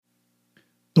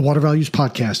The Water Values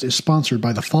Podcast is sponsored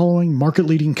by the following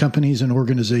market-leading companies and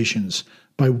organizations: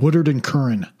 by Woodard &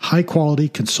 Curran, high-quality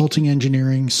consulting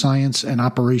engineering, science, and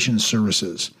operations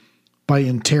services; by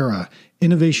Intera,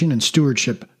 innovation and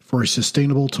stewardship for a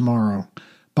sustainable tomorrow;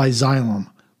 by Xylem,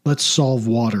 let's solve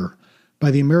water; by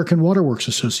the American Water Works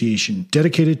Association,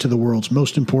 dedicated to the world's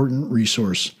most important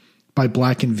resource; by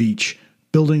Black & Veatch,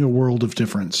 building a world of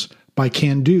difference; by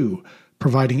Can-Do,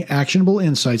 providing actionable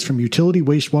insights from utility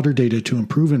wastewater data to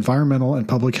improve environmental and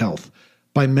public health;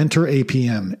 by Mentor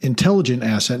APM, intelligent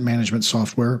asset management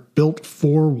software built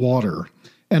for water;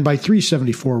 and by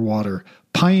 374 Water,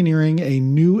 pioneering a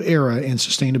new era in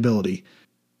sustainability.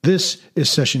 This is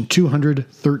session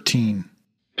 213.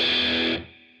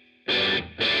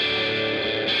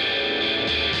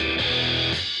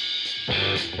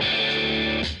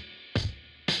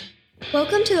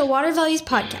 Welcome to the Water Values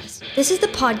Podcast. This is the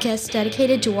podcast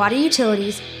dedicated to water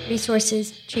utilities,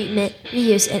 resources, treatment,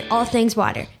 reuse, and all things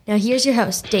water. Now here's your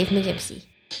host, Dave McGimsey.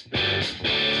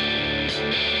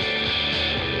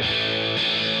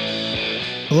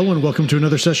 Hello and welcome to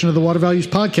another session of the Water Values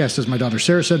Podcast. As my daughter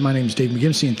Sarah said, my name is Dave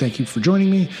McGimsey and thank you for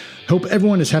joining me. Hope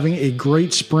everyone is having a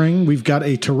great spring. We've got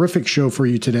a terrific show for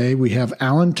you today. We have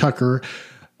Alan Tucker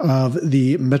of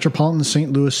the Metropolitan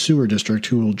St. Louis Sewer District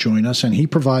who will join us, and he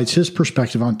provides his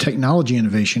perspective on technology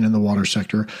innovation in the water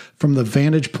sector from the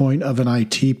vantage point of an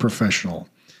IT professional.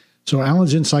 So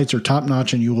Alan's insights are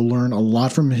top-notch, and you will learn a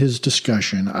lot from his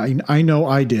discussion. I know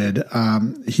I did.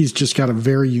 He's just got a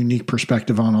very unique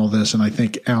perspective on all this, and I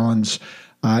think Alan's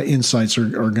insights are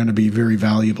going to be very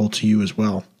valuable to you as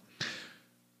well.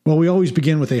 Well, we always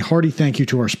begin with a hearty thank you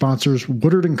to our sponsors: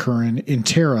 Woodard & Curran,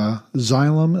 Intera,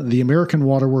 Xylem, the American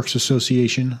Water Works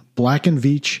Association, Black &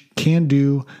 Veatch,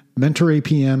 Can-Do, Mentor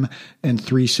APM, and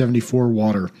 374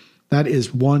 Water. That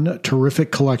is one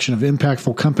terrific collection of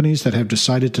impactful companies that have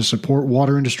decided to support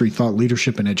water industry thought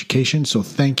leadership and education, so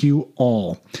thank you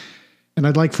all. And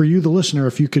I'd like for you, the listener,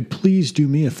 if you could please do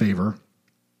me a favor.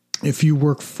 If you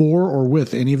work for or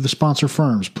with any of the sponsor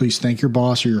firms, please thank your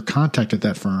boss or your contact at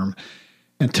that firm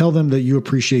and tell them that you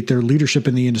appreciate their leadership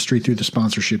in the industry through the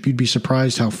sponsorship. You'd be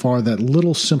surprised how far that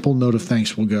little simple note of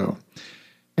thanks will go.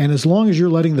 And as long as you're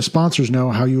letting the sponsors know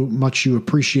how much you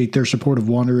appreciate their support of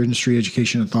water industry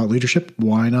education and thought leadership,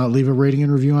 why not leave a rating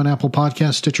and review on Apple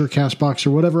Podcasts, Stitcher, CastBox,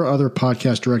 or whatever other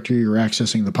podcast directory you're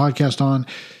accessing the podcast on?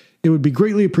 It would be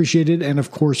greatly appreciated and, of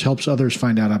course, helps others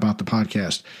find out about the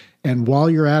podcast. And while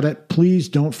you're at it, please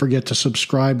don't forget to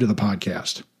subscribe to the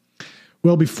podcast.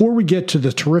 Well, before we get to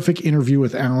the terrific interview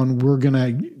with Alan, we're going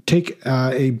to take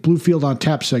a Bluefield on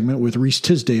Tap segment with Reese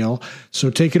Tisdale.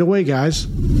 So take it away, guys.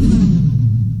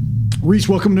 Reese,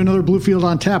 welcome to another Bluefield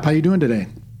on Tap. How you doing today?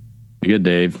 Good,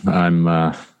 Dave. I'm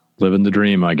living the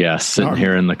dream, I guess. Sitting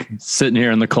here in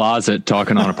the closet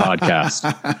talking on a podcast.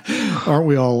 Aren't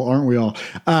we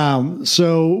all?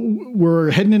 So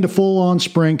we're heading into full on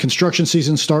spring. Construction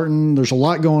season starting. There's a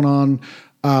lot going on.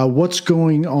 What's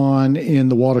going on in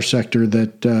the water sector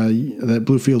that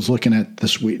Bluefield's looking at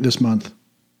this month?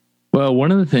 Well,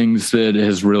 one of the things that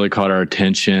has really caught our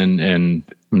attention, and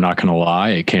I'm not going to lie,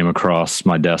 it came across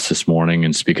my desk this morning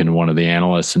and speaking to one of the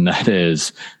analysts, and that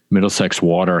is Middlesex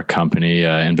Water Company,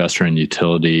 investor in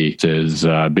utility, is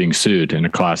being sued in a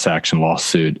class action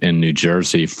lawsuit in New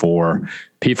Jersey for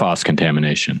PFAS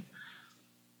contamination.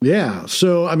 Yeah.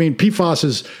 So, I mean, PFAS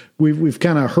is, we've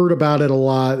kind of heard about it a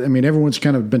lot. I mean, everyone's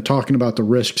kind of been talking about the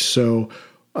risks. So,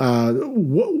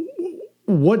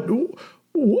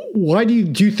 why do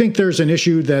you think there's an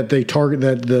issue that they target,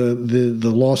 that the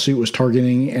lawsuit was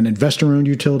targeting an investor-owned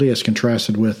utility as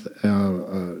contrasted with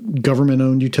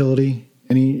government-owned utility?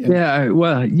 I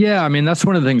mean, that's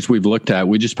one of the things we've looked at.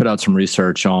 We just put out some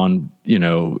research on,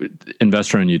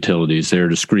 investor-owned utilities. They're a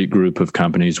discrete group of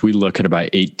companies. We look at about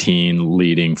 18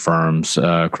 leading firms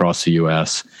across the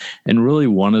U.S. And really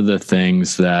one of the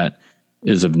things that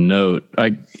is of note,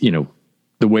 the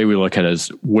way we look at it is,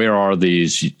 where are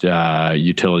these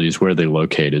utilities? Where are they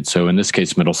located? So in this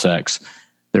case, Middlesex,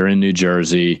 they're in New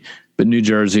Jersey. But New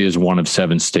Jersey is one of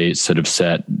 7 states that have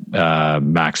set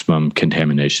maximum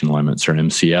contamination limits, or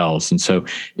MCLs. And so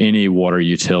any water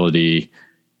utility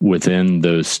within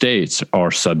those states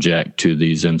are subject to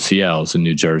these MCLs. And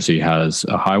New Jersey has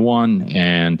a high one.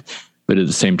 But at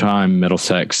the same time,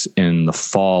 Middlesex in the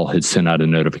fall had sent out a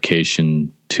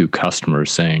notification to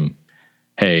customers saying,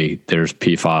 hey, there's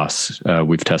PFAS.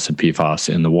 We've tested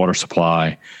PFAS in the water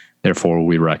supply. Therefore,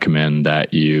 we recommend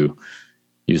that you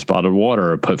use bottled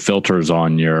water or put filters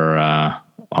on your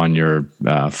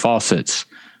faucets,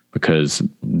 because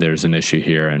there's an issue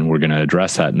here and we're going to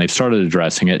address that. And they've started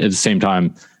addressing it. At the same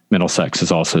time, Middlesex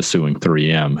is also suing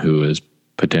 3M, who is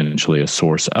potentially a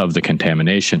source of the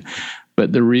contamination.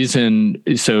 But the reason,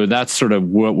 so that's sort of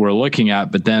what we're looking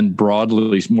at. But then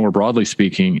more broadly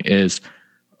speaking, is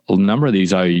a number of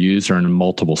these IOUs are in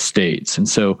multiple states. And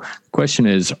so the question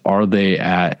is, are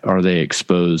they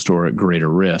exposed or at greater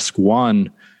risk? One,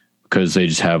 because they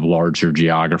just have larger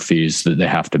geographies that they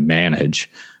have to manage.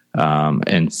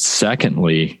 And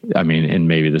secondly, I mean, and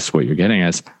maybe this is what you're getting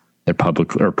at, they're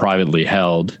public or privately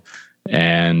held.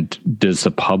 And does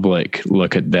the public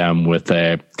look at them with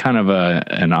a kind of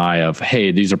an eye of,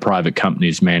 hey, these are private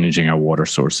companies managing our water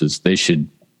sources. They should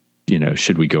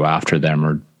we go after them,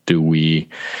 or do we,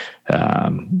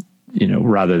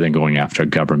 rather than going after a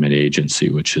government agency,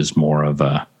 which is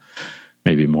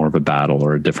maybe more of a battle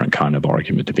or a different kind of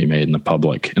argument to be made in the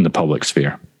public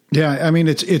sphere. Yeah, I mean,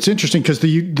 it's interesting because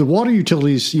the water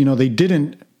utilities, they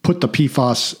didn't put the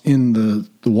PFAS in the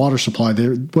water supply.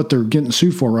 What they're getting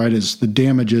sued for, right, is the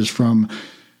damages from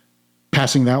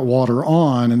passing that water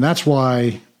on, and that's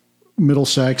why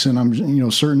Middlesex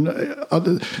and certain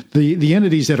other the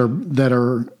entities that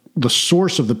are the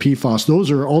source of the PFAS,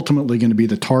 those are ultimately going to be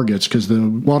the targets, because the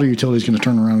water utility is going to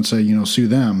turn around and say, sue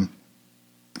them.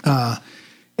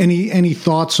 Any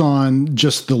thoughts on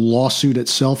just the lawsuit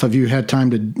itself? Have you had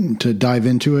time to dive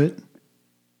into it?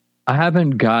 I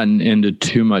haven't gotten into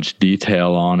too much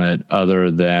detail on it,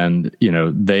 other than,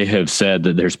 they have said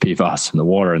that there's PFAS in the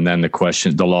water. And then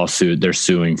the lawsuit, they're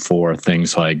suing for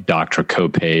things like doctor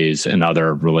copays and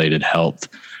other related health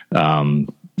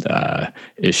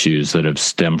issues that have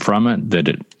stemmed from it, that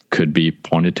it could be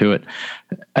pointed to it.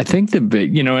 I think the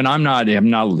big, and I'm not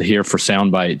here for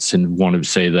sound bites and want to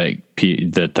say that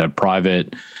the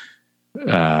private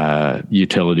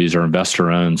utilities or investor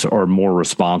owns are more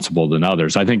responsible than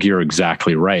others. I think you're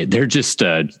exactly right. They're just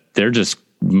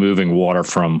moving water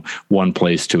from one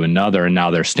place to another, and now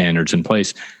there's standards in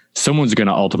place. Someone's going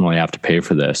to ultimately have to pay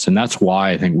for this. And that's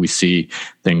why I think we see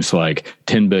things like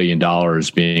 $10 billion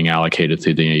being allocated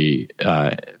through the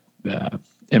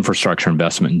Infrastructure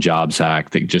Investment and Jobs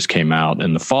Act that just came out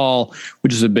in the fall,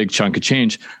 which is a big chunk of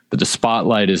change. But the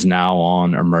spotlight is now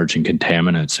on emerging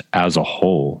contaminants as a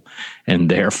whole. And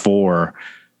therefore,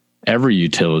 every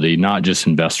utility, not just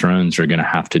investor owns, are going to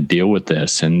have to deal with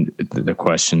this. And the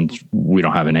question we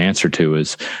don't have an answer to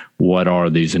is, what are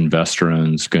these investor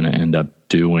owns going to end up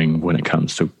doing when it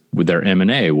comes to with their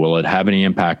M&A? Will it have any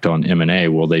impact on M&A?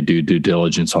 Will they do due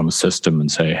diligence on the system and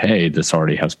say, hey, this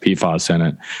already has PFAS in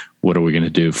it. What are we going to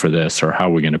do for this? Or how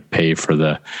are we going to pay for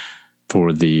the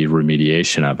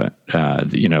remediation of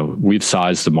it? We've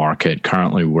sized the market.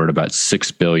 Currently, we're at about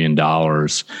 $6 billion.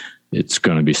 It's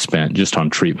going to be spent just on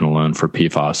treatment alone for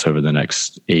PFAS over the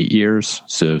next 8 years,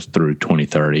 so through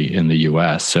 2030 in the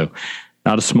U.S. So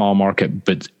not a small market,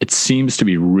 but it seems to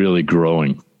be really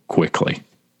growing quickly.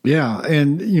 Yeah.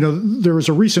 And, there was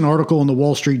a recent article in the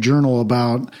Wall Street Journal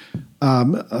about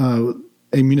a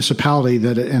municipality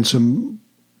and some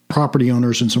property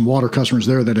owners and some water customers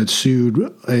there that had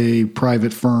sued a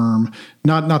private firm,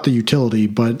 not the utility,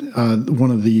 but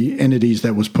one of the entities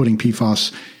that was putting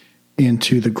PFAS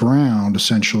into the ground,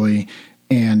 essentially.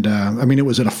 And it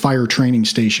was at a fire training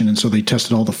station, and so they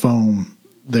tested all the foam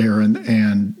there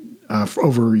and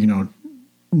over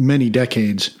many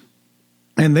decades.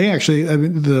 And they actually,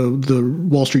 the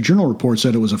Wall Street Journal report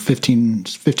said it was a $15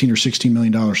 or $16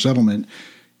 million settlement.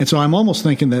 And so I'm almost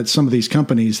thinking that some of these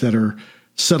companies that are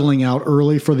settling out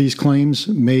early for these claims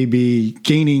may be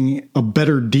gaining a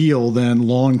better deal than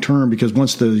long term, because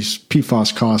once these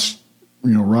PFAS costs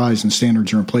rise and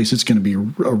standards are in place, it's going to be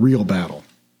a real battle.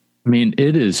 I mean,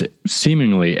 it is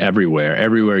seemingly everywhere.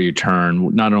 Everywhere you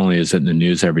turn, not only is it in the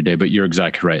news every day, but you're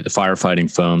exactly right. The firefighting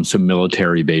foam, so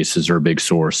military bases are a big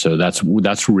source. So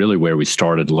that's really where we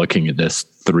started looking at this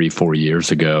 3-4 years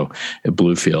ago at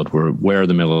Bluefield, where are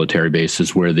the military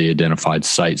bases, where are the identified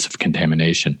sites of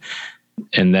contamination.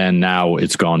 And then now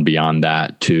it's gone beyond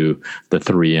that to the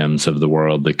 3Ms of the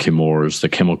world, the Chemours, the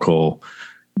chemical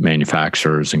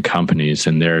manufacturers and companies,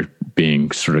 and they're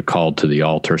being sort of called to the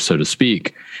altar, so to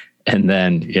speak. And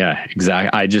then, yeah,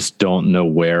 exactly. I just don't know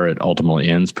where it ultimately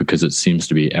ends, because it seems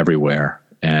to be everywhere.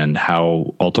 And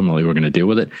how ultimately we're going to deal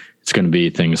with it, it's going to be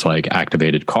things like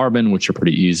activated carbon, which are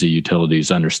pretty easy.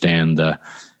 Utilities understand the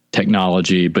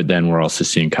technology, but then we're also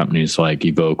seeing companies like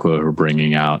Evoqua who are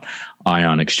bringing out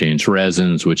ion exchange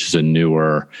resins, which is a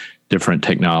newer, different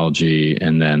technology.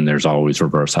 And then there's always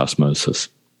reverse osmosis.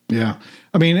 Yeah.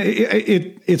 I mean,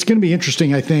 it's going to be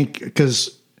interesting, I think,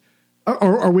 because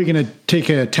are we going to take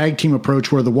a tag team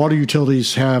approach where the water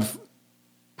utilities have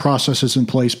processes in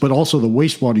place, but also the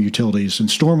wastewater utilities and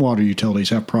stormwater utilities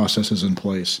have processes in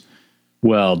place?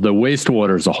 Well, the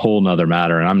wastewater is a whole nother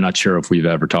matter, and I'm not sure if we've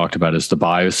ever talked about is the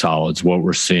biosolids. What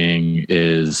we're seeing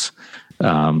is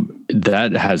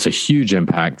that has a huge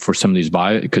impact for some of these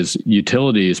because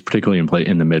utilities, particularly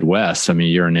in the Midwest. I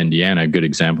mean, you're in Indiana. A good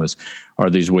example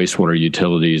are these wastewater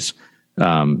utilities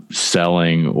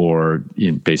selling or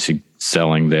basically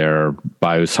selling their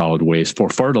biosolid waste for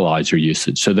fertilizer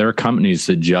usage. So there are companies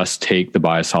that just take the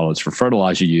biosolids for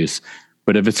fertilizer use.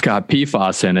 But if it's got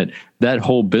PFAS in it, that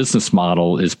whole business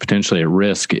model is potentially at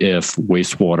risk if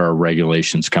wastewater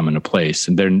regulations come into place.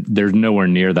 And they're nowhere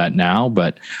near that now,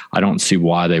 but I don't see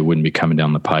why they wouldn't be coming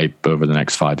down the pipe over the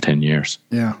next 5-10 years.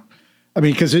 Yeah. I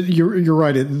mean, because you're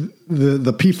right.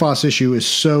 The PFAS issue is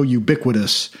so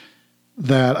ubiquitous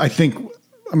that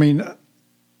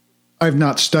I've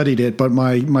not studied it, but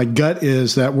my gut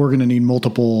is that we're going to need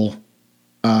multiple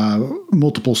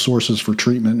sources for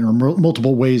treatment or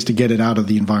multiple ways to get it out of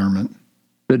the environment.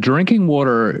 The drinking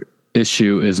water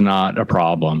issue is not a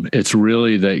problem. It's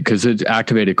really because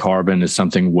activated carbon is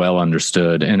something well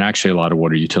understood. And actually a lot of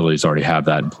water utilities already have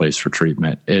that in place for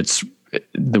treatment. The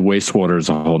wastewater is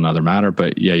a whole nother matter,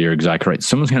 but yeah, you're exactly right.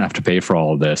 Someone's going to have to pay for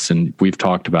all of this. And we've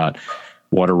talked about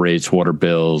water rates, water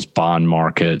bills, bond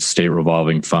markets, state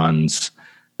revolving funds.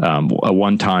 A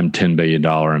one-time $10 billion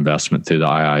investment through the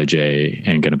IIJA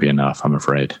ain't going to be enough, I'm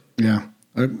afraid. Yeah,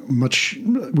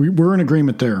 we're in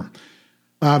agreement there.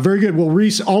 Very good. Well,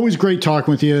 Reese, always great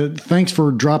talking with you. Thanks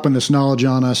for dropping this knowledge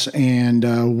on us, and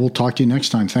we'll talk to you next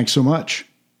time. Thanks so much.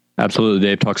 Absolutely,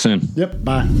 Dave. Talk soon. Yep,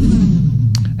 bye.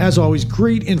 As always,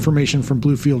 great information from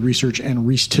Bluefield Research and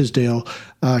Reese Tisdale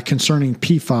concerning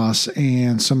PFAS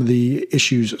and some of the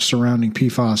issues surrounding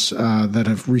PFAS that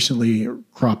have recently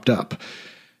cropped up.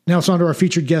 Now it's on to our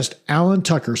featured guest, Alan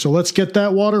Tucker. So let's get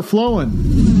that water flowing.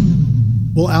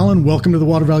 Well, Alan, welcome to the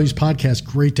Water Values Podcast.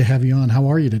 Great to have you on. How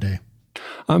are you today?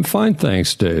 I'm fine,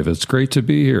 thanks, Dave. It's great to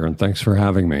be here, and thanks for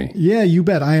having me. Yeah, you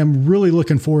bet. I am really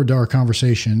looking forward to our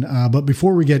conversation. But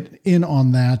before we get in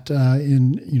on that,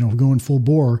 going full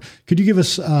bore, could you give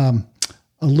us a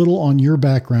little on your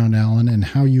background, Alan, and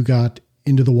how you got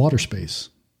into the water space?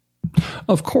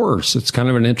 Of course. It's kind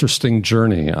of an interesting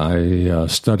journey. I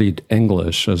studied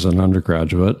English as an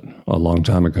undergraduate a long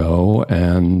time ago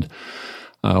and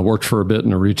worked for a bit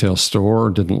in a retail store,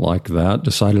 didn't like that,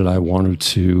 decided I wanted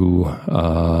to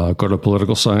go to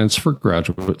political science for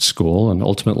graduate school, and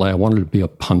ultimately I wanted to be a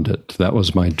pundit. That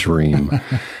was my dream.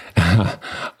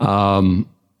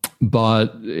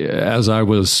 But as I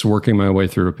was working my way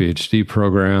through a PhD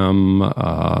program,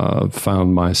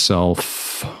 found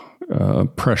myself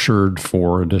pressured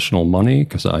for additional money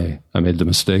because I made the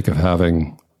mistake of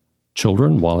having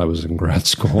children while I was in grad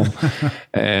school.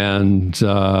 And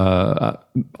I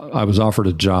was offered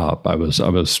a job. I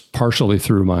was partially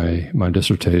through my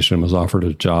dissertation, was offered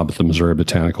a job at the Missouri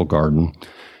Botanical Garden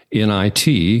in IT.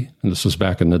 And this was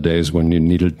back in the days when you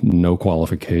needed no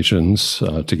qualifications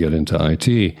to get into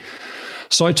IT.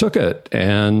 So I took it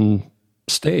and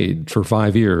stayed for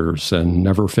 5 years and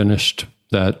never finished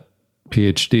that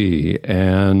PhD,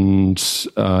 and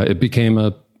it became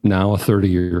now a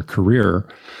 30-year career.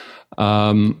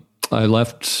 I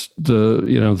left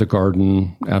the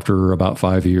garden after about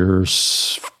 5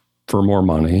 years for more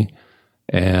money,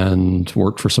 and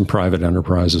worked for some private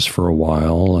enterprises for a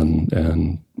while,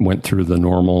 and went through the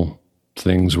normal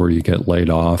things where you get laid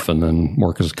off and then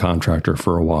work as a contractor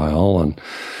for a while,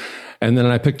 and then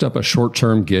I picked up a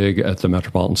short-term gig at the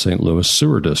Metropolitan St. Louis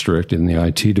Sewer District in the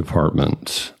IT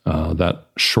department. That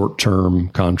short-term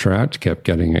contract kept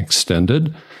getting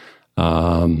extended.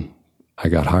 I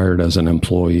got hired as an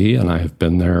employee, and I have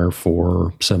been there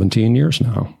for 17 years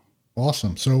now.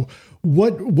 Awesome. So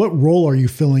what role are you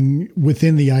filling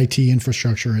within the IT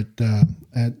infrastructure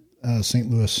at St.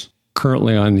 Louis?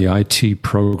 Currently, I'm the IT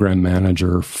program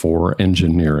manager for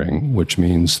engineering, which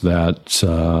means that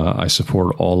I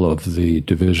support all of the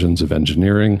divisions of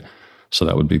engineering. So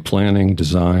that would be planning,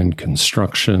 design,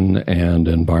 construction, and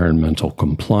environmental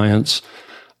compliance.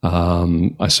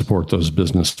 I support those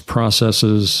business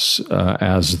processes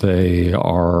as they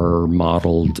are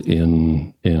modeled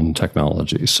in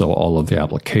technology. So all of the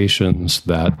applications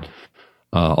that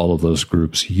all of those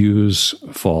groups use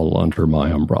fall under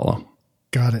my umbrella.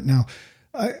 Got it. Now,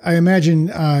 I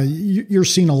imagine you're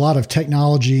seeing a lot of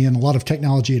technology and a lot of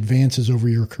technology advances over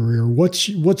your career. What's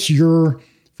your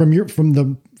from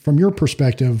your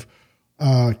perspective?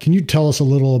 Can you tell us a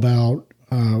little about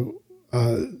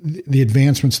the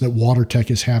advancements that water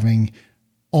tech is having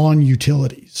on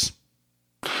utilities?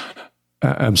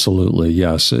 Absolutely,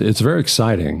 yes. It's very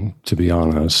exciting, to be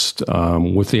honest.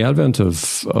 With the advent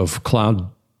of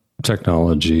cloud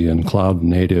technology and cloud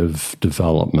native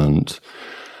development,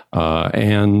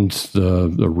 and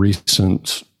the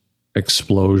recent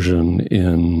explosion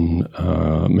in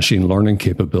machine learning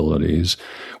capabilities,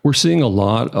 we're seeing a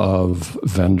lot of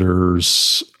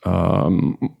vendors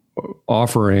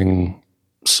offering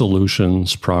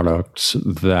solutions, products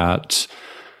that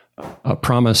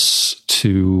promise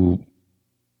to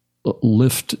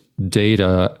lift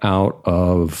data out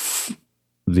of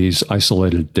these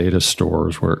isolated data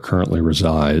stores where it currently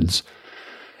resides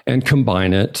and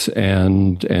combine it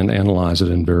and analyze it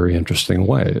in very interesting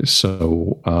ways.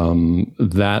 So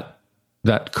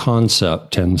that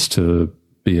concept tends to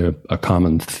be a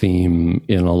common theme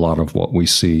in a lot of what we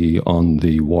see on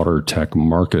the water tech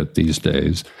market these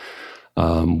days.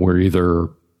 We're either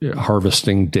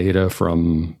harvesting data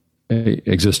from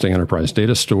existing enterprise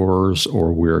data stores,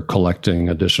 or we're collecting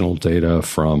additional data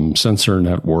from sensor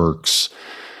networks,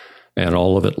 and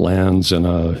all of it lands in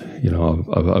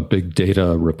a big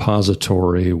data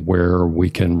repository where we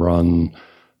can run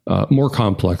more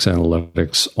complex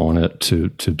analytics on it to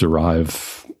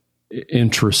derive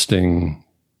interesting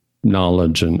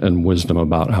knowledge and wisdom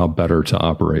about how better to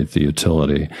operate the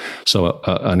utility. So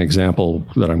an example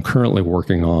that I'm currently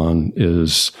working on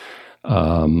is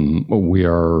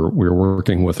we're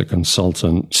working with a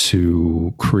consultant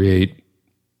to create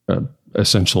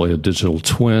essentially a digital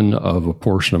twin of a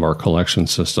portion of our collection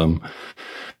system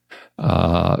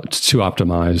to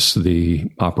optimize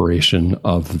the operation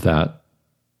of that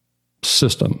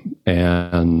system.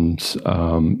 And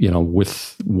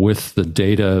with the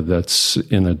data that's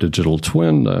in a digital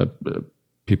twin,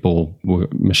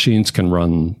 machines can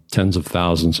run tens of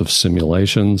thousands of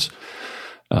simulations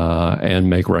and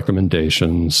make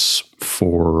recommendations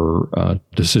for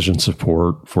decision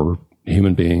support for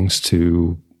human beings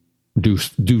to do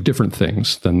different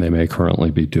things than they may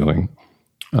currently be doing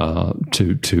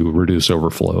to reduce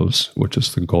overflows, which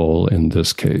is the goal in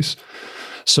this case.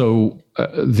 So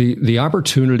the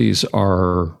opportunities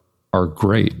are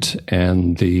great,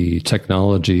 and the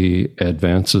technology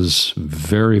advances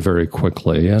very, very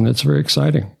quickly, and it's very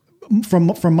exciting.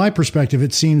 From my perspective,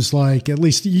 it seems like, at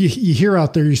least you hear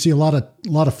out there, you see a lot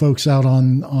of folks out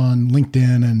on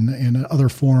LinkedIn and other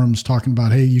forums talking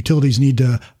about, hey, utilities need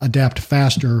to adapt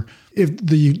faster. If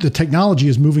the technology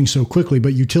is moving so quickly,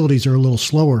 but utilities are a little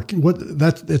slower,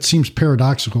 that seems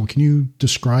paradoxical. Can you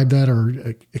describe that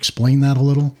or explain that a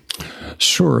little?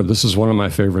 Sure. This is one of my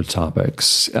favorite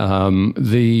topics. So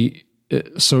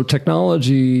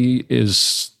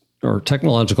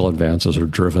technological advances are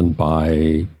driven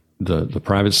by the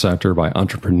private sector, by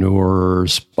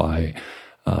entrepreneurs, by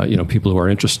people who are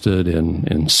interested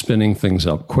in spinning things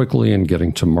up quickly and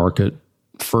getting to market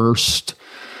first.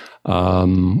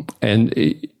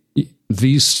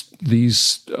 These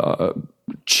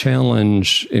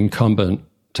challenge incumbent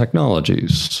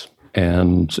technologies,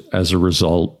 and as a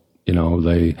result,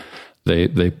 they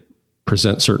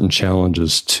present certain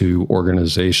challenges to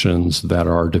organizations that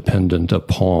are dependent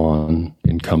upon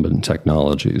incumbent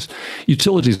technologies.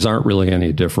 Utilities aren't really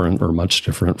any different or much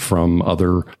different from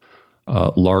other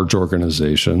large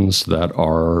organizations that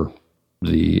are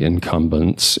the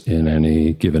incumbents in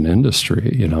any given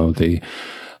industry.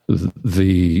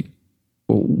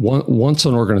 Once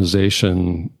an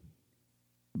organization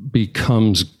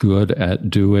becomes good at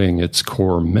doing its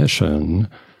core mission,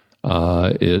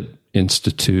 it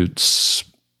institutes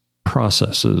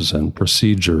processes and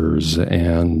procedures,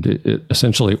 and it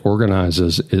essentially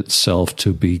organizes itself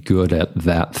to be good at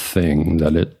that thing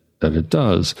that it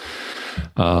does.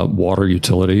 Water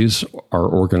utilities are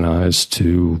organized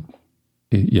to,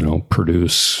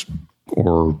 produce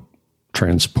or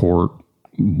transport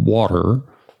water,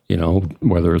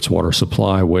 whether it's water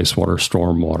supply, wastewater,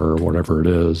 stormwater, or whatever it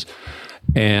is.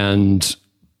 And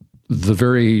the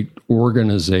very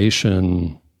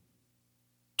organization,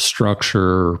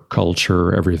 structure,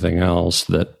 culture, everything else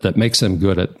that makes them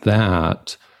good at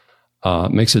that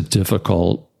makes it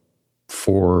difficult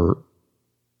for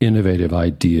innovative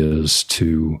ideas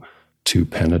to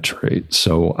penetrate.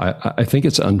 So I think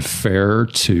it's unfair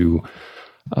to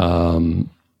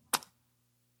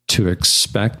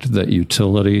expect that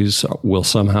utilities will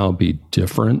somehow be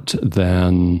different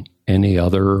than any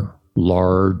other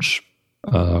large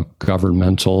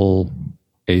governmental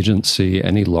agency,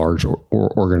 any large or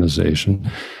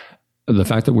organization. The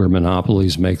fact that we're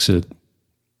monopolies makes it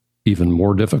even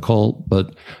more difficult,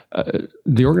 but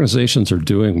the organizations are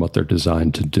doing what they're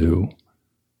designed to do.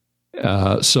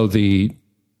 So the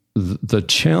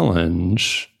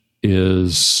challenge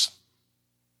is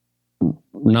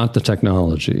not the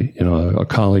technology. A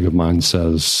colleague of mine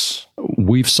says,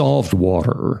 we've solved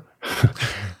water.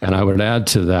 And I would add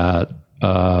to that,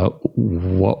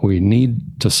 what we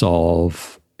need to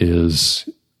solve is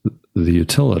the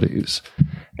utilities.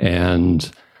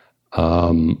 And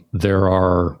I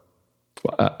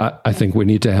think we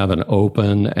need to have an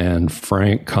open and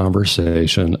frank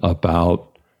conversation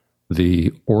about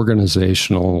the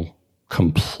organizational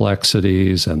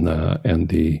complexities and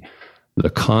the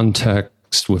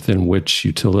context within which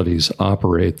utilities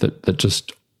operate that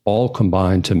just all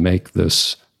combine to make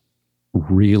this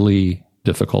really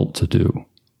difficult to do.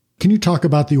 Can you talk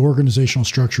about the organizational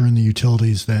structure in the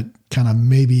utilities that kind of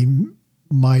maybe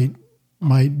might,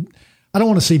 I don't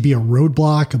want to say be a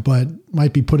roadblock, but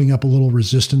might be putting up a little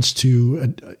resistance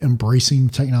to embracing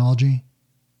technology?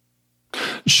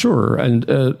 Sure. And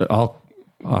I'll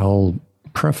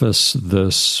preface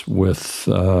this with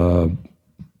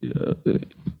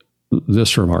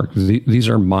this remark. These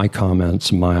are my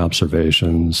comments, my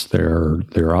observations.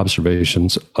 They're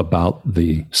observations about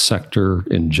the sector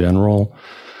in general.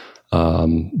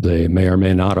 They may or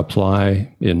may not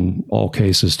apply in all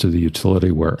cases to the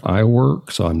utility where I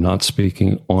work. So I'm not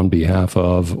speaking on behalf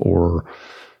of, or,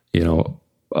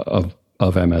 of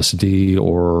MSD,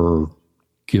 or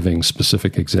giving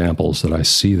specific examples that I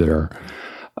see there.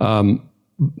 But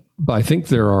I think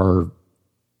there are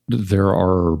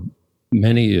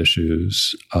many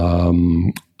issues,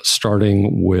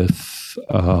 starting with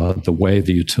the way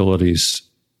the utilities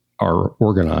are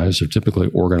organized. They're typically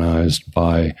organized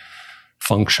by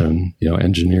function.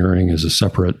 Engineering is a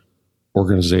separate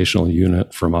organizational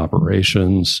unit from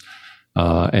operations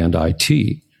and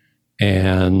IT.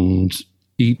 And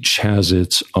each has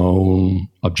its own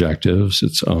objectives,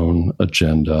 its own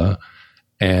agenda,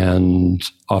 and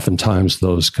oftentimes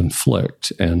those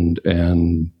conflict. And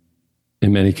in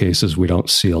many cases, we don't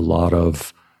see a lot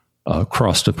of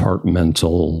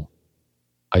cross-departmental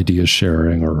idea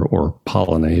sharing or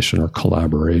pollination or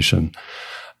collaboration.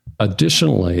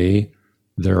 Additionally,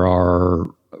 there are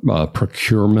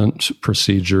procurement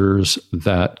procedures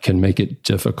that can make it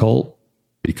difficult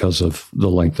because of the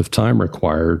length of time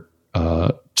required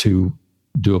to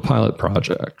do a pilot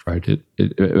project, right?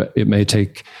 It may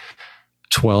take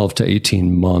 12 to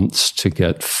 18 months to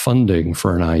get funding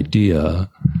for an idea.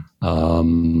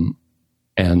 And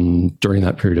during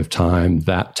that period of time,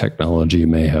 that technology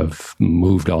may have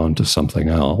moved on to something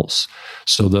else.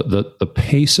 So the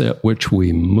pace at which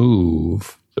we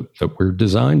move, that we're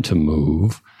designed to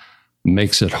move,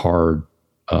 makes it hard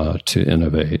to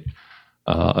innovate.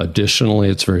 Additionally,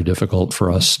 it's very difficult for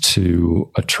us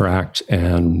to attract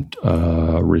and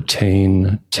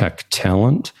retain tech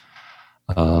talent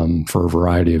for a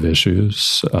variety of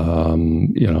issues.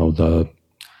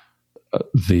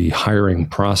 The hiring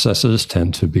processes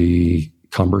tend to be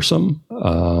cumbersome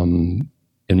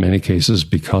in many cases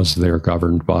because they're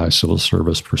governed by civil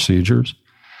service procedures.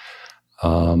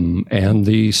 And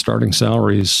the starting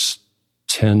salaries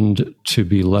tend to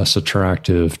be less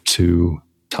attractive to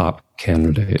top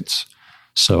candidates.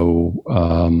 So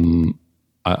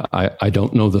I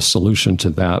don't know the solution to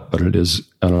that, but it is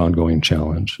an ongoing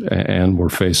challenge. And we're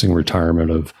facing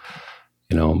retirement of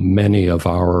many of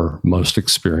our most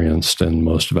experienced and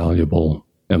most valuable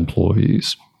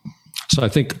employees. So I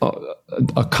think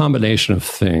a combination of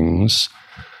things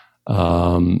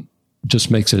just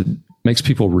makes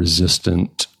people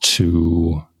resistant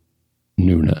to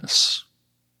newness.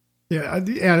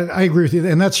 Yeah, I agree with you,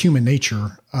 and that's human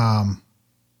nature.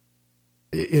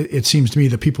 It seems to me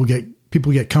that people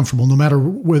get comfortable, no matter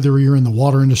whether you're in the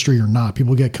water industry or not.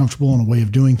 People get comfortable in a way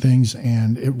of doing things,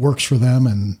 and it works for them.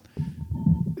 And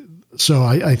so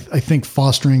I think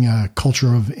fostering a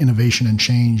culture of innovation and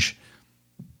change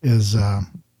is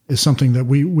something that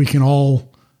we can all,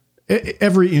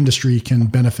 every industry can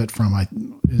benefit from.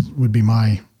 Would be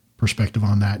my perspective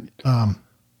on that.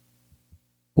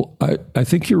 Well, I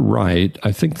think you're right.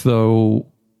 I think, though,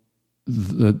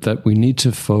 that we need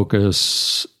to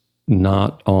focus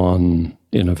not on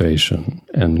innovation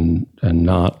and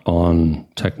not on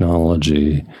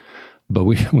technology, but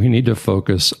we need to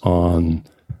focus on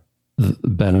the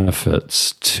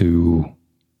benefits to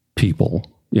people.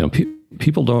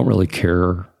 People don't really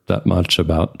care that much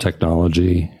about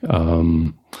technology.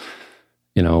 You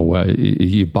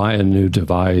buy a new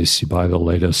device, you buy the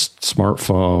latest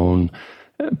smartphone.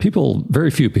 Very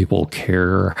few people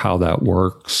care how that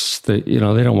works. They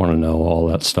don't want to know all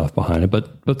that stuff behind it,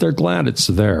 but they're glad it's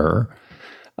there,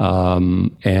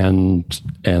 and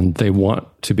they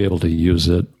want to be able to use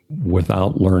it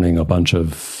without learning a bunch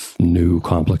of new,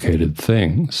 complicated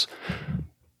things.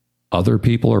 Other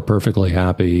people are perfectly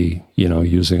happy,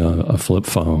 using a flip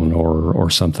phone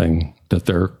or something that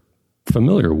they're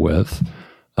familiar with,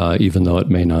 even though it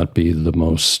may not be the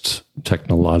most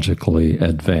technologically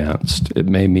advanced. It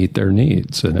may meet their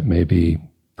needs, and it may be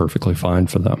perfectly fine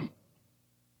for them.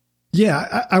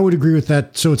 Yeah, I would agree with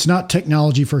that. So it's not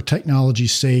technology for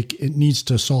technology's sake. It needs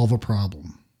to solve a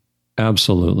problem.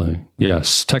 Absolutely.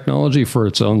 Yes. Technology for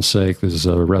its own sake is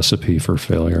a recipe for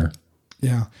failure.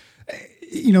 Yeah.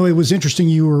 You know, it was interesting.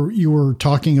 You were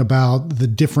talking about the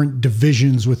different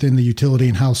divisions within the utility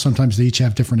and how sometimes they each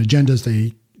have different agendas.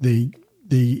 They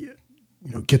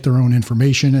get their own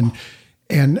information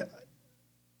and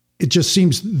it just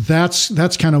seems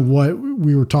that's kind of what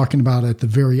we were talking about at the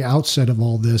very outset of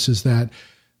all this, is that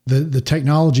the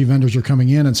technology vendors are coming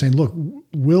in and saying, look,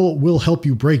 we'll help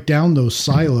you break down those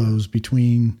silos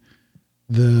between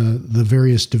the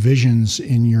various divisions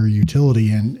in your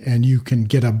utility, and you can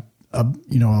get a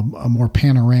more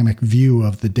panoramic view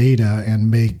of the data and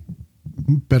make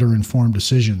better informed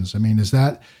decisions. I mean, is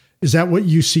that what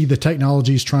you see the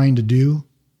technology is trying to do?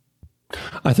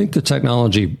 I think the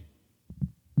technology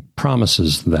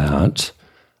promises that,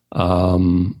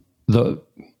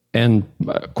 and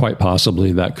quite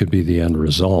possibly that could be the end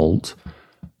result.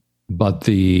 But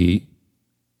the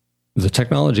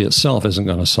technology itself isn't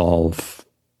going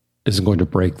to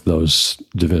break those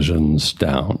divisions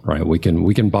down, right? We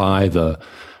can buy the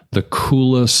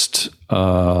coolest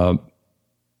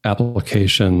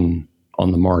application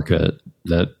on the market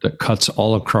that cuts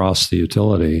all across the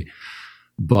utility,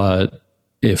 but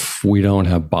if we don't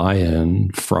have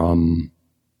buy-in from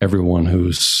everyone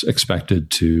who's expected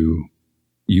to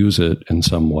use it in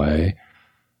some way,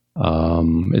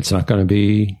 it's not going to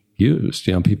be used.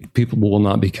 You know, people will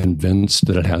not be convinced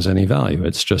that it has any value.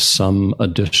 It's just some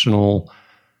additional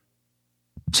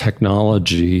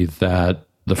technology that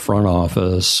the front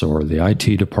office or the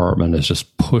IT department has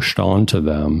just pushed onto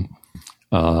them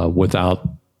without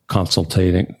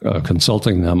consulting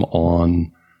them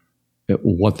on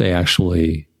what they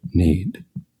actually need.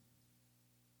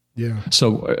 Yeah.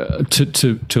 So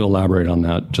to elaborate on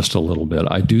that just a little bit,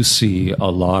 I do see a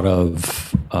lot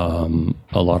of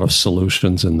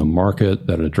solutions in the market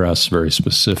that address very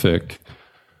specific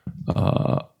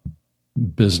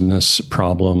business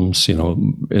problems, you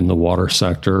know, in the water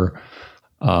sector,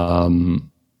 and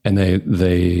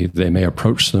they may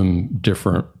approach them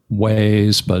different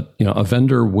ways. But you know, a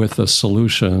vendor with a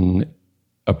solution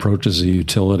approaches a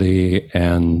utility,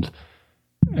 and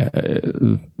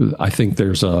I think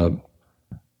there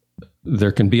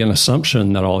can be an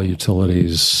assumption that all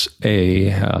utilities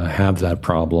have that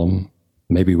problem.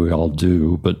 Maybe we all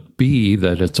do, but B,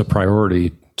 that it's a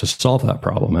priority to solve that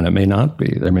problem, and it may not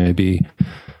be. There may be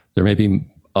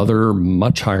other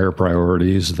much higher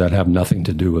priorities that have nothing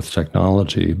to do with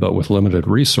technology, but with limited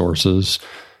resources,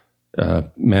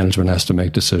 management has to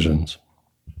make decisions.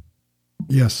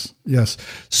 Yes.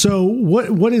 So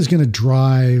what is going to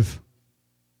drive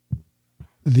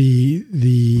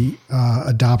the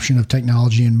adoption of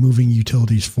technology and moving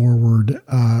utilities forward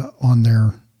on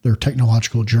their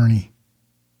technological journey?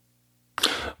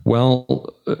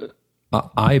 Well,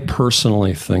 I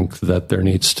personally think that there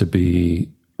needs to be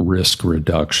risk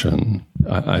reduction.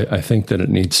 I think that it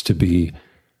needs to be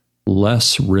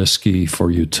less risky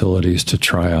for utilities to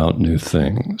try out new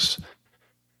things.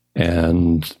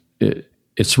 And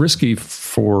it's risky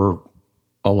for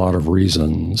a lot of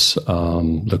reasons.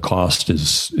 The cost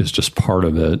is just part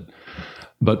of it.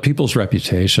 But people's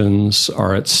reputations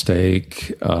are at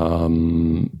stake.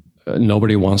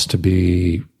 Nobody wants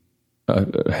to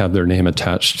have their name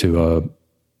attached to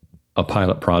a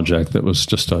pilot project that was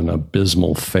just an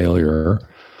abysmal failure.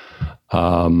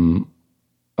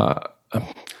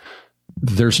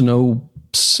 There's no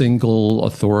single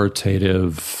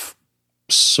authoritative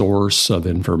source of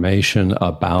information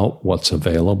about what's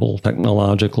available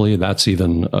technologically. That's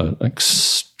even an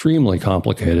extremely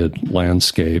complicated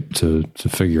landscape to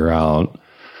figure out.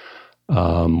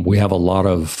 We have a lot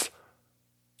of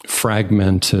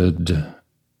fragmented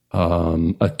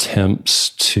attempts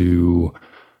to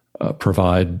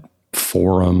provide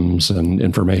forums and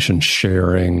information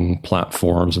sharing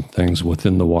platforms and things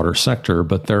within the water sector,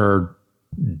 but there are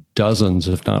dozens,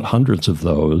 if not hundreds of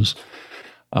those.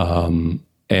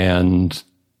 And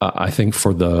I think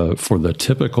for the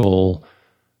typical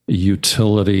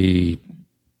utility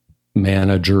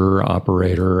manager,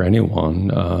 operator, anyone,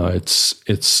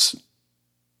 it's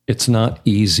not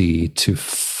easy to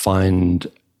find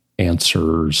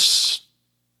answers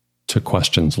to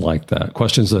questions like that.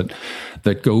 Questions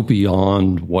that go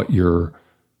beyond what you're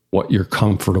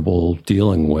comfortable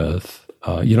dealing with.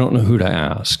 You don't know who to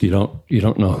ask. You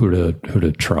don't know who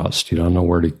to trust. You don't know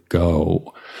where to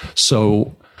go.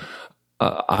 So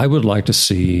I would like to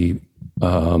see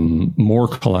more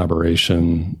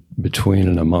collaboration between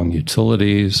and among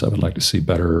utilities. I would like to see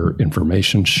better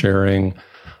information sharing.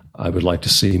 I would like to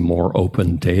see more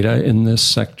open data in this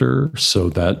sector so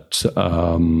that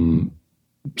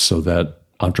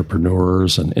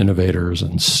entrepreneurs and innovators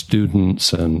and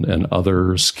students and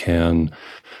others can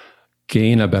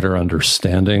gain a better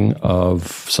understanding of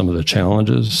some of the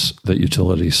challenges that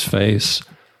utilities face.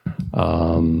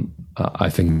 I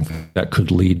think that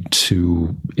could lead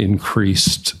to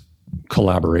increased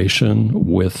collaboration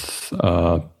with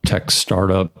tech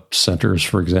startup centers,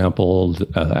 for example,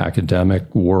 the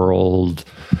academic world.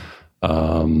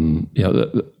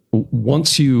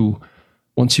 Once you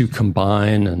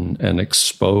combine and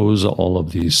expose all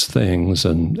of these things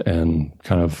and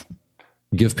kind of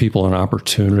give people an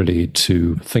opportunity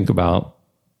to think about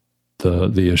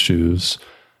the issues,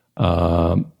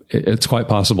 it's quite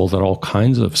possible that all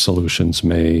kinds of solutions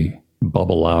may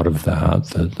bubble out of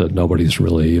that nobody's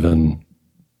really even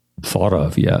thought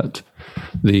of yet.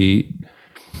 We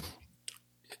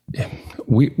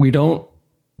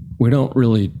don't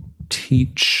really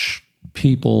teach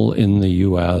people in the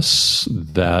U.S.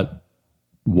 that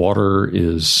water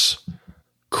is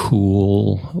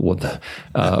cool,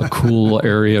 cool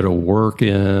area to work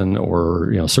in,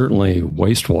 or certainly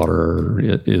wastewater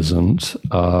it isn't.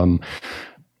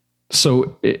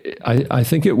 So I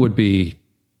think it would be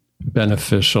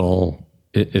beneficial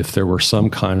if there were some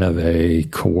kind of a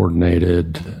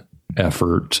coordinated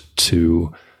effort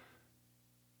to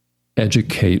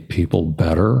educate people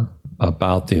better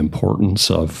about the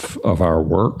importance of our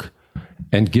work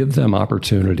and give them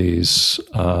opportunities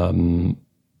to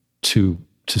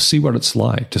see what it's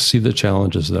like, to see the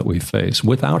challenges that we face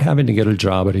without having to get a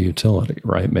job at a utility,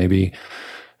 right? Maybe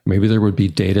there would be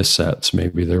data sets,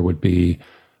 maybe there would be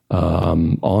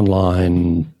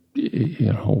online,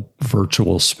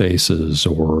 virtual spaces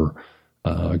or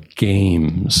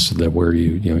games where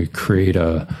you create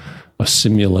a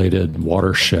simulated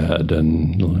watershed,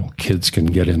 and kids can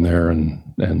get in there and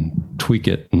tweak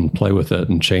it and play with it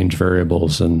and change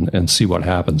variables and see what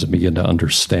happens and begin to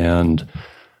understand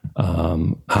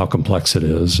how complex it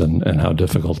is and how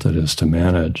difficult it is to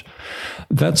manage.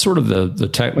 That's sort of the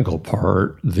technical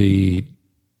part. The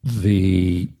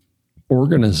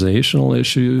organizational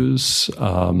issues,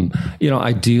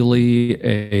 ideally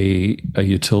a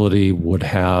utility would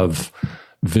have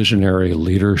visionary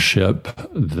leadership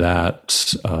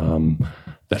that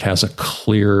has a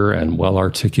clear and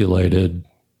well-articulated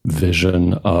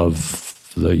vision of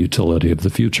the utility of the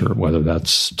future, whether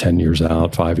that's 10 years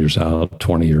out, 5 years out,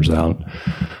 20 years out.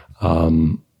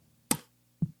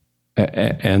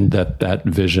 And that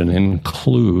vision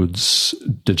includes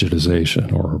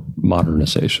digitization or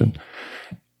modernization.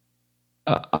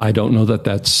 I don't know that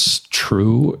that's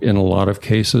true in a lot of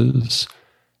cases.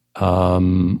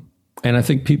 And I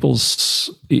think people's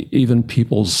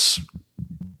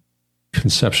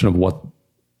conception of what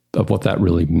that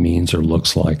really means or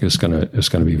looks like is going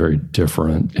to be very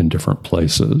different in different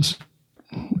places.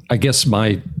 I guess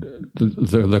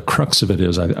the crux of it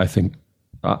is I think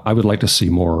I would like to see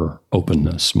more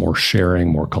openness, more sharing,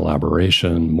 more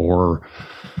collaboration, more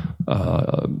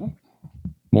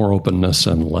openness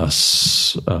and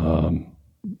less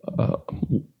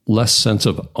sense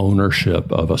of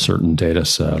ownership of a certain data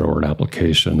set or an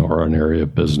application or an area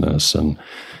of business, and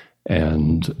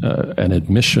an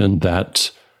admission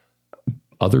that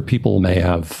other people may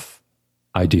have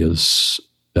ideas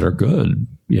that are good,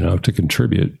 to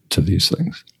contribute to these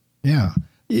things. Yeah.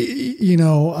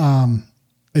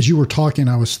 As you were talking,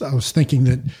 I was thinking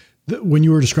that when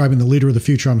you were describing the leader of the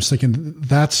future, I was thinking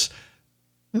that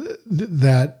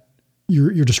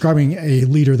you're describing a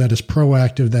leader that is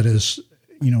proactive, that is,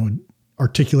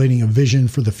 articulating a vision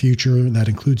for the future that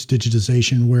includes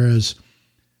digitization. Whereas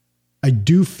I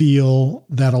do feel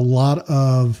that a lot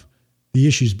of the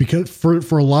issues, because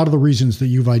for a lot of the reasons that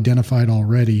you've identified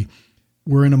already,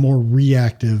 we're in a more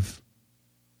reactive,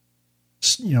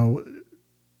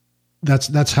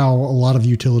 that's how a lot of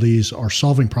utilities are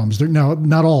solving problems. They're now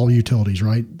not all utilities,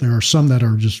 right? There are some that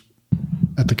are just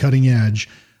at the cutting edge.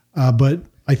 But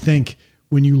I think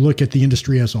when you look at the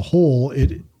industry as a whole,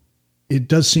 it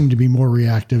does seem to be more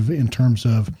reactive in terms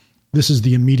of, this is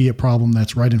the immediate problem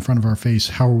that's right in front of our face.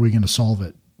 How are we going to solve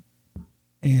it?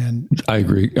 And I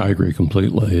agree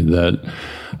completely that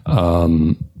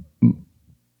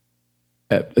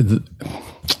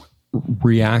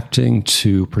reacting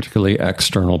to particularly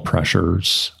external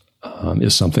pressures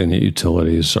is something that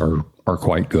utilities are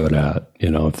quite good at.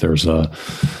 If there's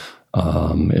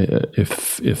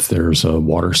if there's a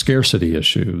water scarcity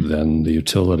issue, then the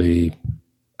utility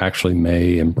actually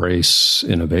may embrace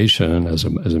innovation as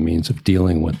a means of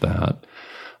dealing with that.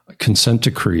 Consent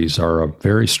decrees are a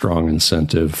very strong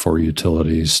incentive for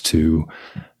utilities to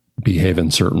behave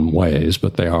in certain ways,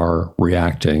 but they are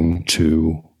reacting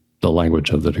to the language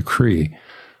of the decree.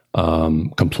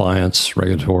 Compliance,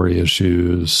 regulatory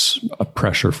issues,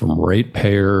 pressure from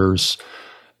ratepayers.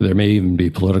 There may even be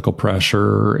political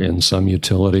pressure in some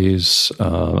utilities.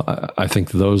 I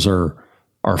think those are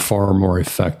far more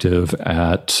effective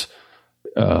at,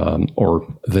 or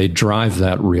they drive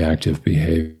that reactive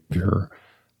behavior.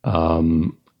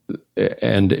 And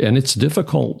it's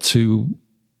difficult to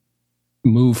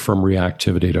move from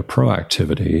reactivity to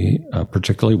proactivity,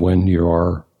 particularly when you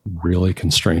are really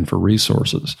constrained for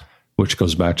resources, which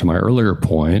goes back to my earlier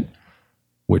point,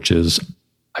 which is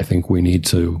I think we need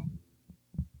to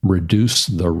reduce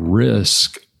the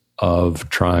risk of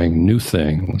trying new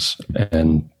things.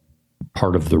 And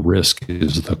part of the risk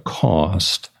is the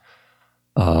cost,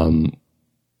 so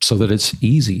that it's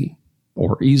easy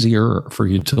or easier for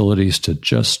utilities to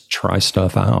just try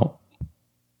stuff out.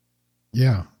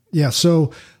 Yeah. Yeah.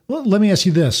 So let me ask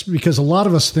you this, because a lot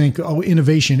of us think,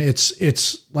 innovation,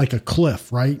 it's like a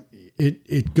cliff, right?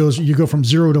 It goes, you go from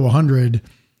 0 to 100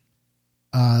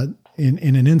 in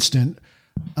an instant.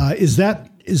 Is that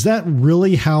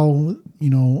really how,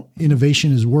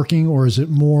 innovation is working, or is it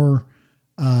more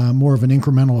of an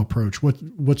incremental approach?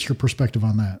 What's your perspective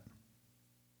on that?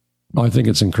 I think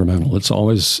it's incremental. It's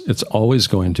always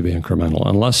going to be incremental,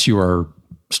 unless you are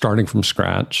starting from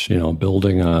scratch,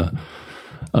 building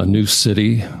a new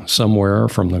city somewhere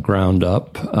from the ground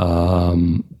up,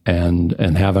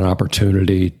 and have an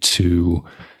opportunity to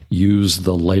use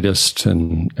the latest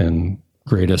and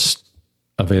greatest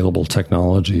available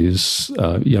technologies.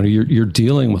 You're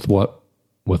dealing with what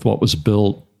was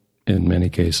built in many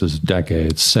cases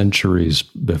decades, centuries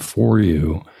before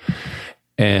you,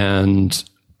 and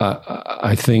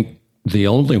I think the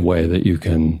only way that you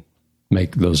can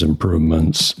make those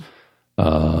improvements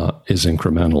is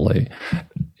incrementally.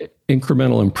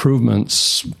 Incremental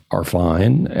improvements are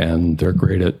fine, and they're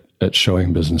great at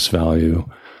showing business value.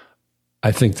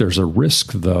 I think there's a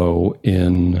risk, though,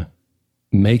 in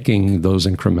making those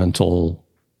incremental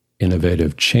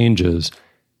innovative changes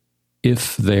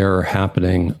if they're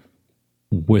happening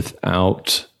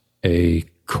without a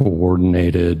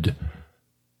coordinated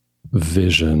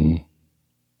vision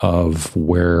of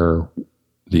where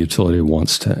the utility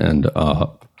wants to end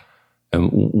up. And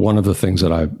one of the things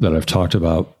that I've talked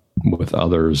about with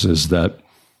others is that,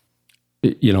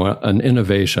 an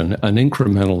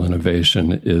incremental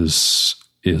innovation is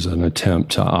an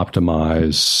attempt to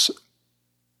optimize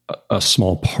a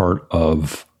small part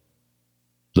of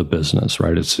the business,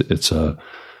 right?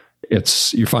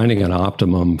 You're finding an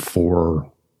optimum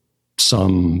for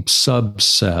some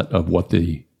subset of what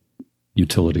the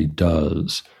utility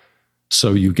does.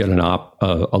 So you get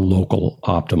a local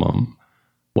optimum.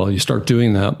 Well, you start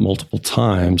doing that multiple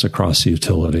times across the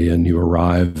utility, and you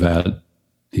arrive at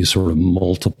these sort of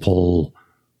multiple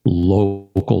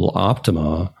local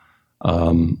optima,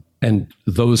 and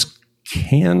those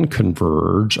can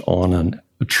converge on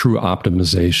a true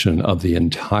optimization of the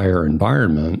entire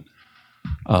environment,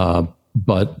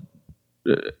 but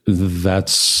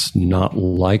that's not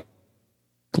likely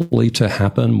to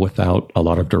happen without a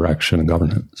lot of direction and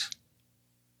governance.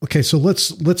 Okay, so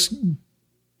let's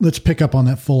pick up on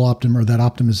that full optim, or that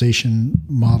optimization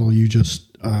model you just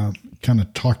kind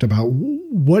of talked about.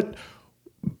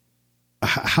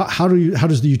 How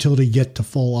does the utility get to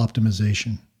full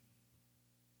optimization?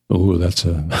 Oh, that's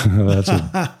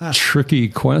a tricky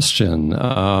question.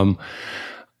 I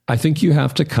think you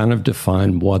have to kind of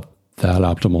define what that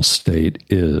optimal state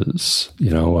is.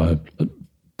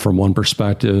 From one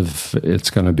perspective, it's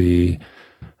going to be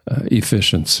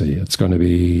efficiency. It's going to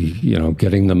be,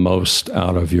 getting the most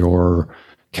out of your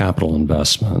capital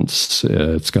investments.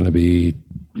 It's going to be,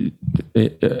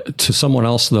 to someone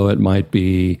else, though, it might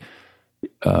be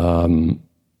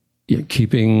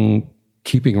keeping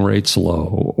rates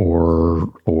low,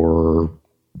 or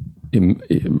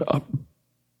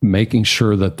making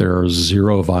sure that there are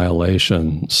zero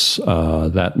violations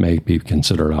that may be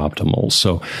considered optimal.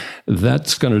 So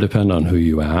that's going to depend on who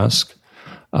you ask.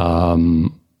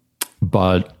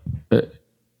 But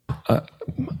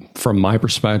from my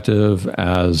perspective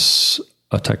as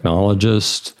a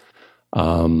technologist,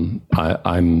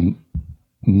 I'm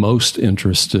most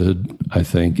interested, I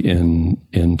think,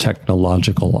 in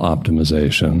technological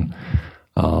optimization,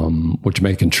 which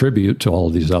may contribute to all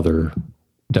of these other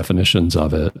definitions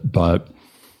of it. But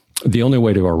the only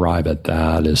way to arrive at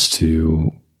that is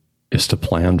to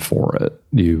plan for it.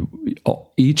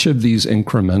 Each of these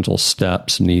incremental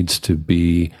steps needs to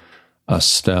be a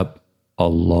step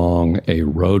along a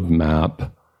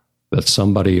roadmap that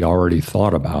somebody already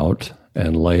thought about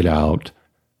and laid out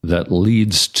that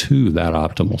leads to that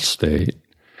optimal state.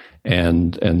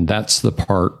 And that's the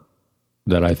part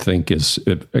that I think is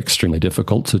extremely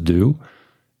difficult to do.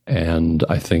 And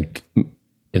I think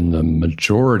in the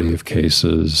majority of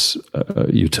cases,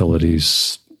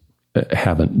 utilities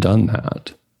haven't done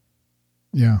that.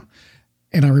 Yeah.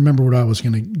 And I remember what I was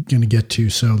going to get to.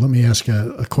 So let me ask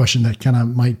a question that kind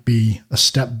of might be a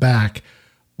step back.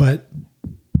 But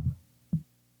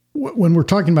when we're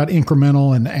talking about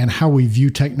incremental and how we view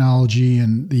technology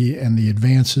and the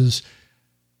advances,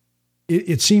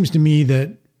 it seems to me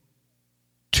that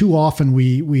too often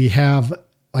we have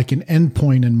like an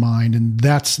endpoint in mind, and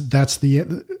that's the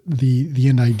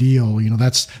end ideal.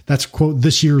 That's quote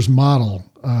this year's model.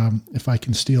 If I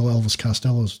can steal Elvis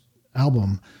Costello's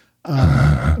album,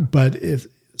 but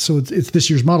it's this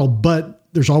year's model, but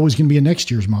there's always going to be a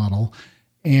next year's model,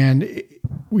 and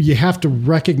you have to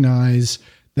recognize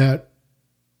that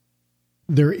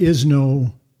there is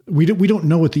no. We don't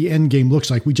know what the end game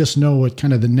looks like. We just know what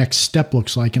kind of the next step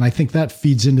looks like, and I think that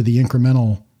feeds into the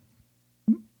incremental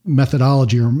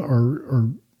methodology or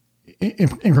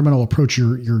incremental approach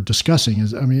you're discussing.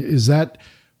 Is that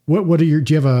what do you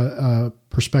have a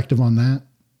perspective on that?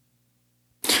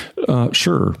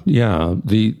 Sure. Yeah.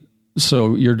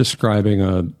 So you're describing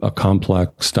a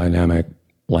complex dynamic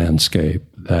landscape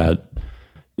that,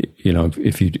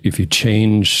 if you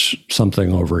change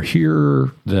something over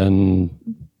here, then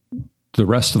the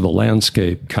rest of the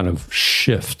landscape kind of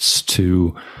shifts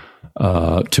to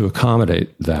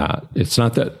accommodate that. It's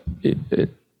not that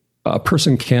a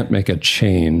person can't make a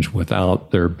change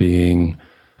without there being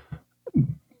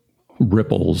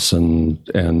ripples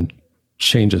and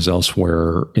changes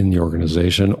elsewhere in the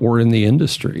organization or in the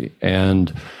industry.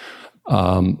 And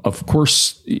of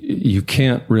course, you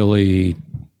can't really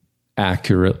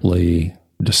accurately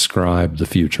describe the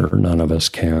future. None of us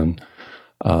can.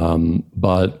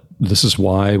 But this is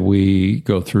why we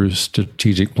go through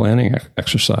strategic planning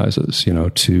exercises,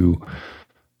 to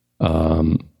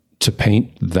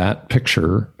paint that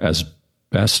picture as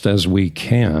best as we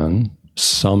can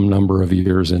some number of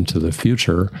years into the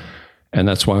future. And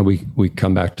that's why we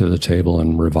come back to the table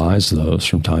and revise those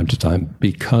from time to time,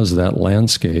 because that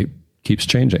landscape keeps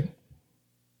changing.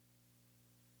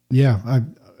 Yeah, I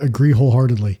agree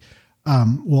wholeheartedly.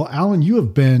 Well, Alan, you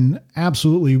have been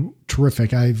absolutely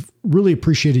terrific. I've really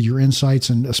appreciated your insights,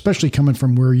 and especially coming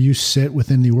from where you sit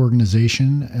within the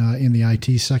organization in the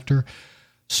IT sector.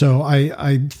 So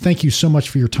I thank you so much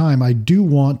for your time. I do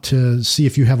want to see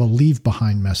if you have a leave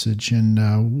behind message,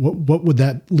 and what would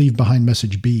that leave behind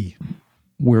message be?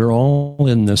 We're all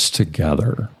in this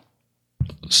together.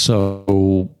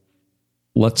 So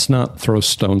let's not throw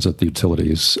stones at the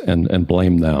utilities and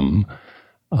blame them.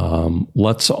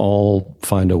 Let's all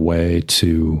find a way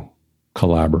to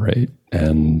collaborate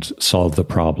and solve the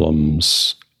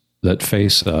problems that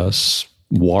face us,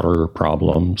 water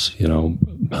problems,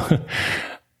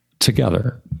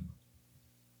 together.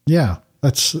 Yeah,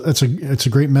 it's a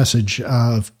great message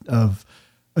of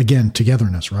again,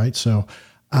 togetherness, right? So,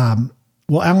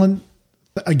 well, Alan,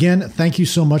 again, thank you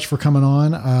so much for coming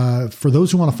on. For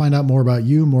those who want to find out more about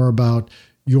you, more about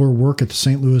your work at the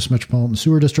St. Louis Metropolitan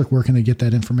Sewer District, where can they get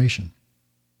that information?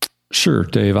 Sure,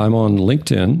 Dave. I'm on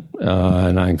LinkedIn,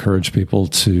 and I encourage people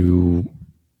to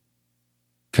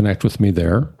connect with me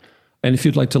there. And if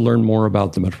you'd like to learn more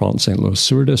about the Metropolitan St. Louis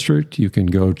Sewer District, you can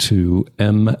go to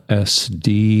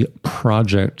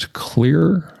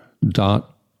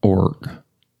msdprojectclear.org.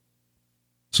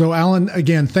 So, Alan,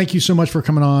 again, thank you so much for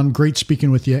coming on. Great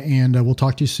speaking with you, and we'll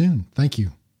talk to you soon. Thank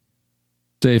you.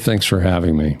 Dave, thanks for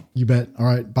having me. You bet. All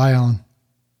right. Bye, Alan.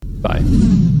 Bye.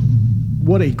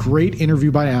 What a great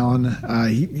interview by Alan.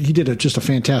 He did just a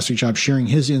fantastic job sharing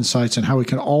his insights and how we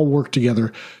can all work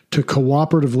together to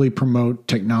cooperatively promote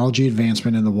technology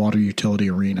advancement in the water utility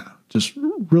arena. Just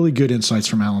really good insights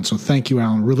from Alan. So thank you,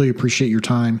 Alan. Really appreciate your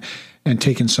time and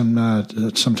taking some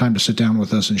time to sit down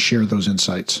with us and share those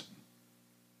insights.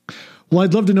 Well,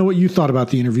 I'd love to know what you thought about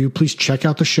the interview. Please check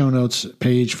out the show notes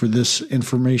page for this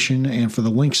information and for the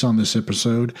links on this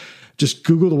episode. Just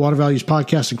Google the Water Values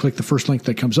Podcast and click the first link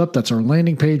that comes up. That's our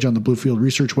landing page on the Bluefield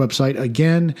Research website.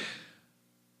 Again,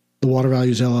 the Water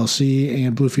Values LLC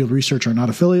and Bluefield Research are not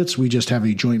affiliates. We just have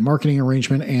a joint marketing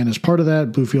arrangement. And as part of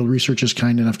that, Bluefield Research is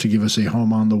kind enough to give us a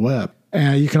home on the web.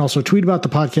 You can also tweet about the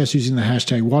podcast using the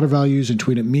hashtag Water Values and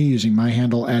tweet at me using my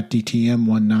handle at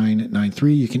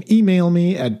DTM1993. You can email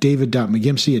me at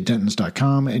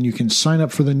david.mcgimpsey@dentons.com, and you can sign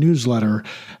up for the newsletter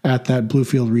at that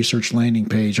Bluefield Research landing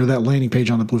page, or that landing page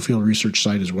on the Bluefield Research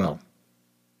site as well.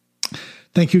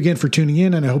 Thank you again for tuning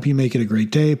in, and I hope you make it a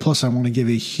great day. Plus, I want to give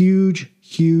a huge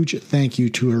huge thank you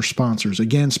to our sponsors.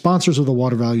 Again, sponsors of the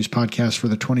Water Values Podcast for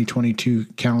the 2022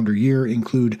 calendar year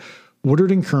include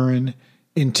Woodard & Curran,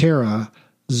 Intera,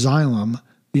 Xylem,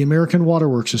 the American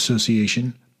Waterworks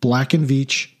Association, Black &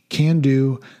 Veatch, Can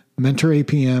Do, Mentor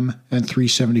APM, and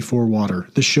 374 Water.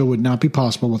 This show would not be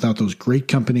possible without those great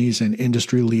companies and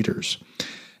industry leaders.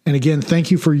 And again,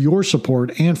 thank you for your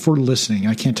support and for listening.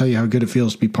 I can't tell you how good it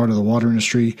feels to be part of the water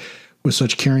industry with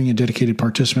such caring and dedicated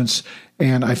participants,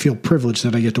 and I feel privileged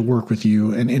that I get to work with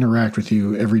you and interact with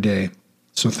you every day.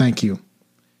 So thank you.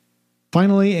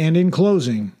 Finally, and in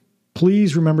closing,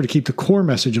 please remember to keep the core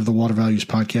message of the Water Values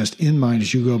Podcast in mind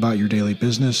as you go about your daily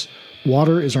business.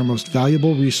 Water is our most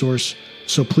valuable resource,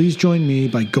 so please join me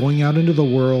by going out into the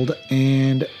world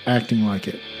and acting like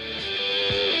it.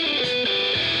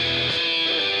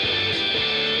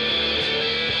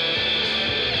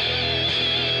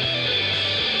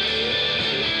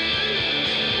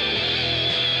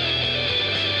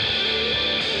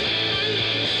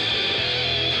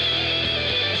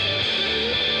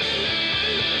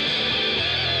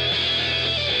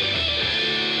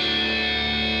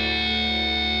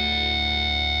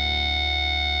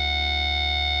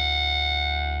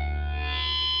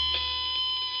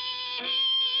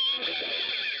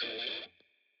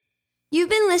 You've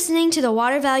been listening to the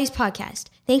Water Values Podcast.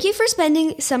 Thank you for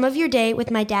spending some of your day with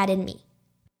my dad and me.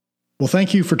 Well,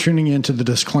 thank you for tuning in to the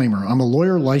disclaimer. I'm a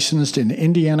lawyer licensed in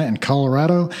Indiana and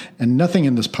Colorado, and nothing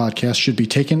in this podcast should be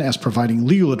taken as providing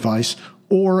legal advice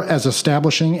or as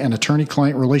establishing an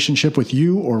attorney-client relationship with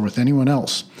you or with anyone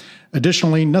else.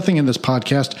 Additionally, nothing in this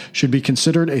podcast should be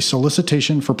considered a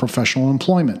solicitation for professional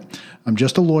employment. I'm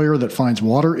just a lawyer that finds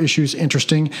water issues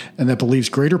interesting and that believes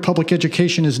greater public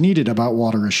education is needed about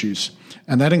water issues.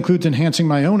 And that includes enhancing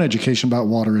my own education about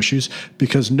water issues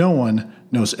because no one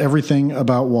knows everything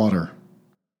about water.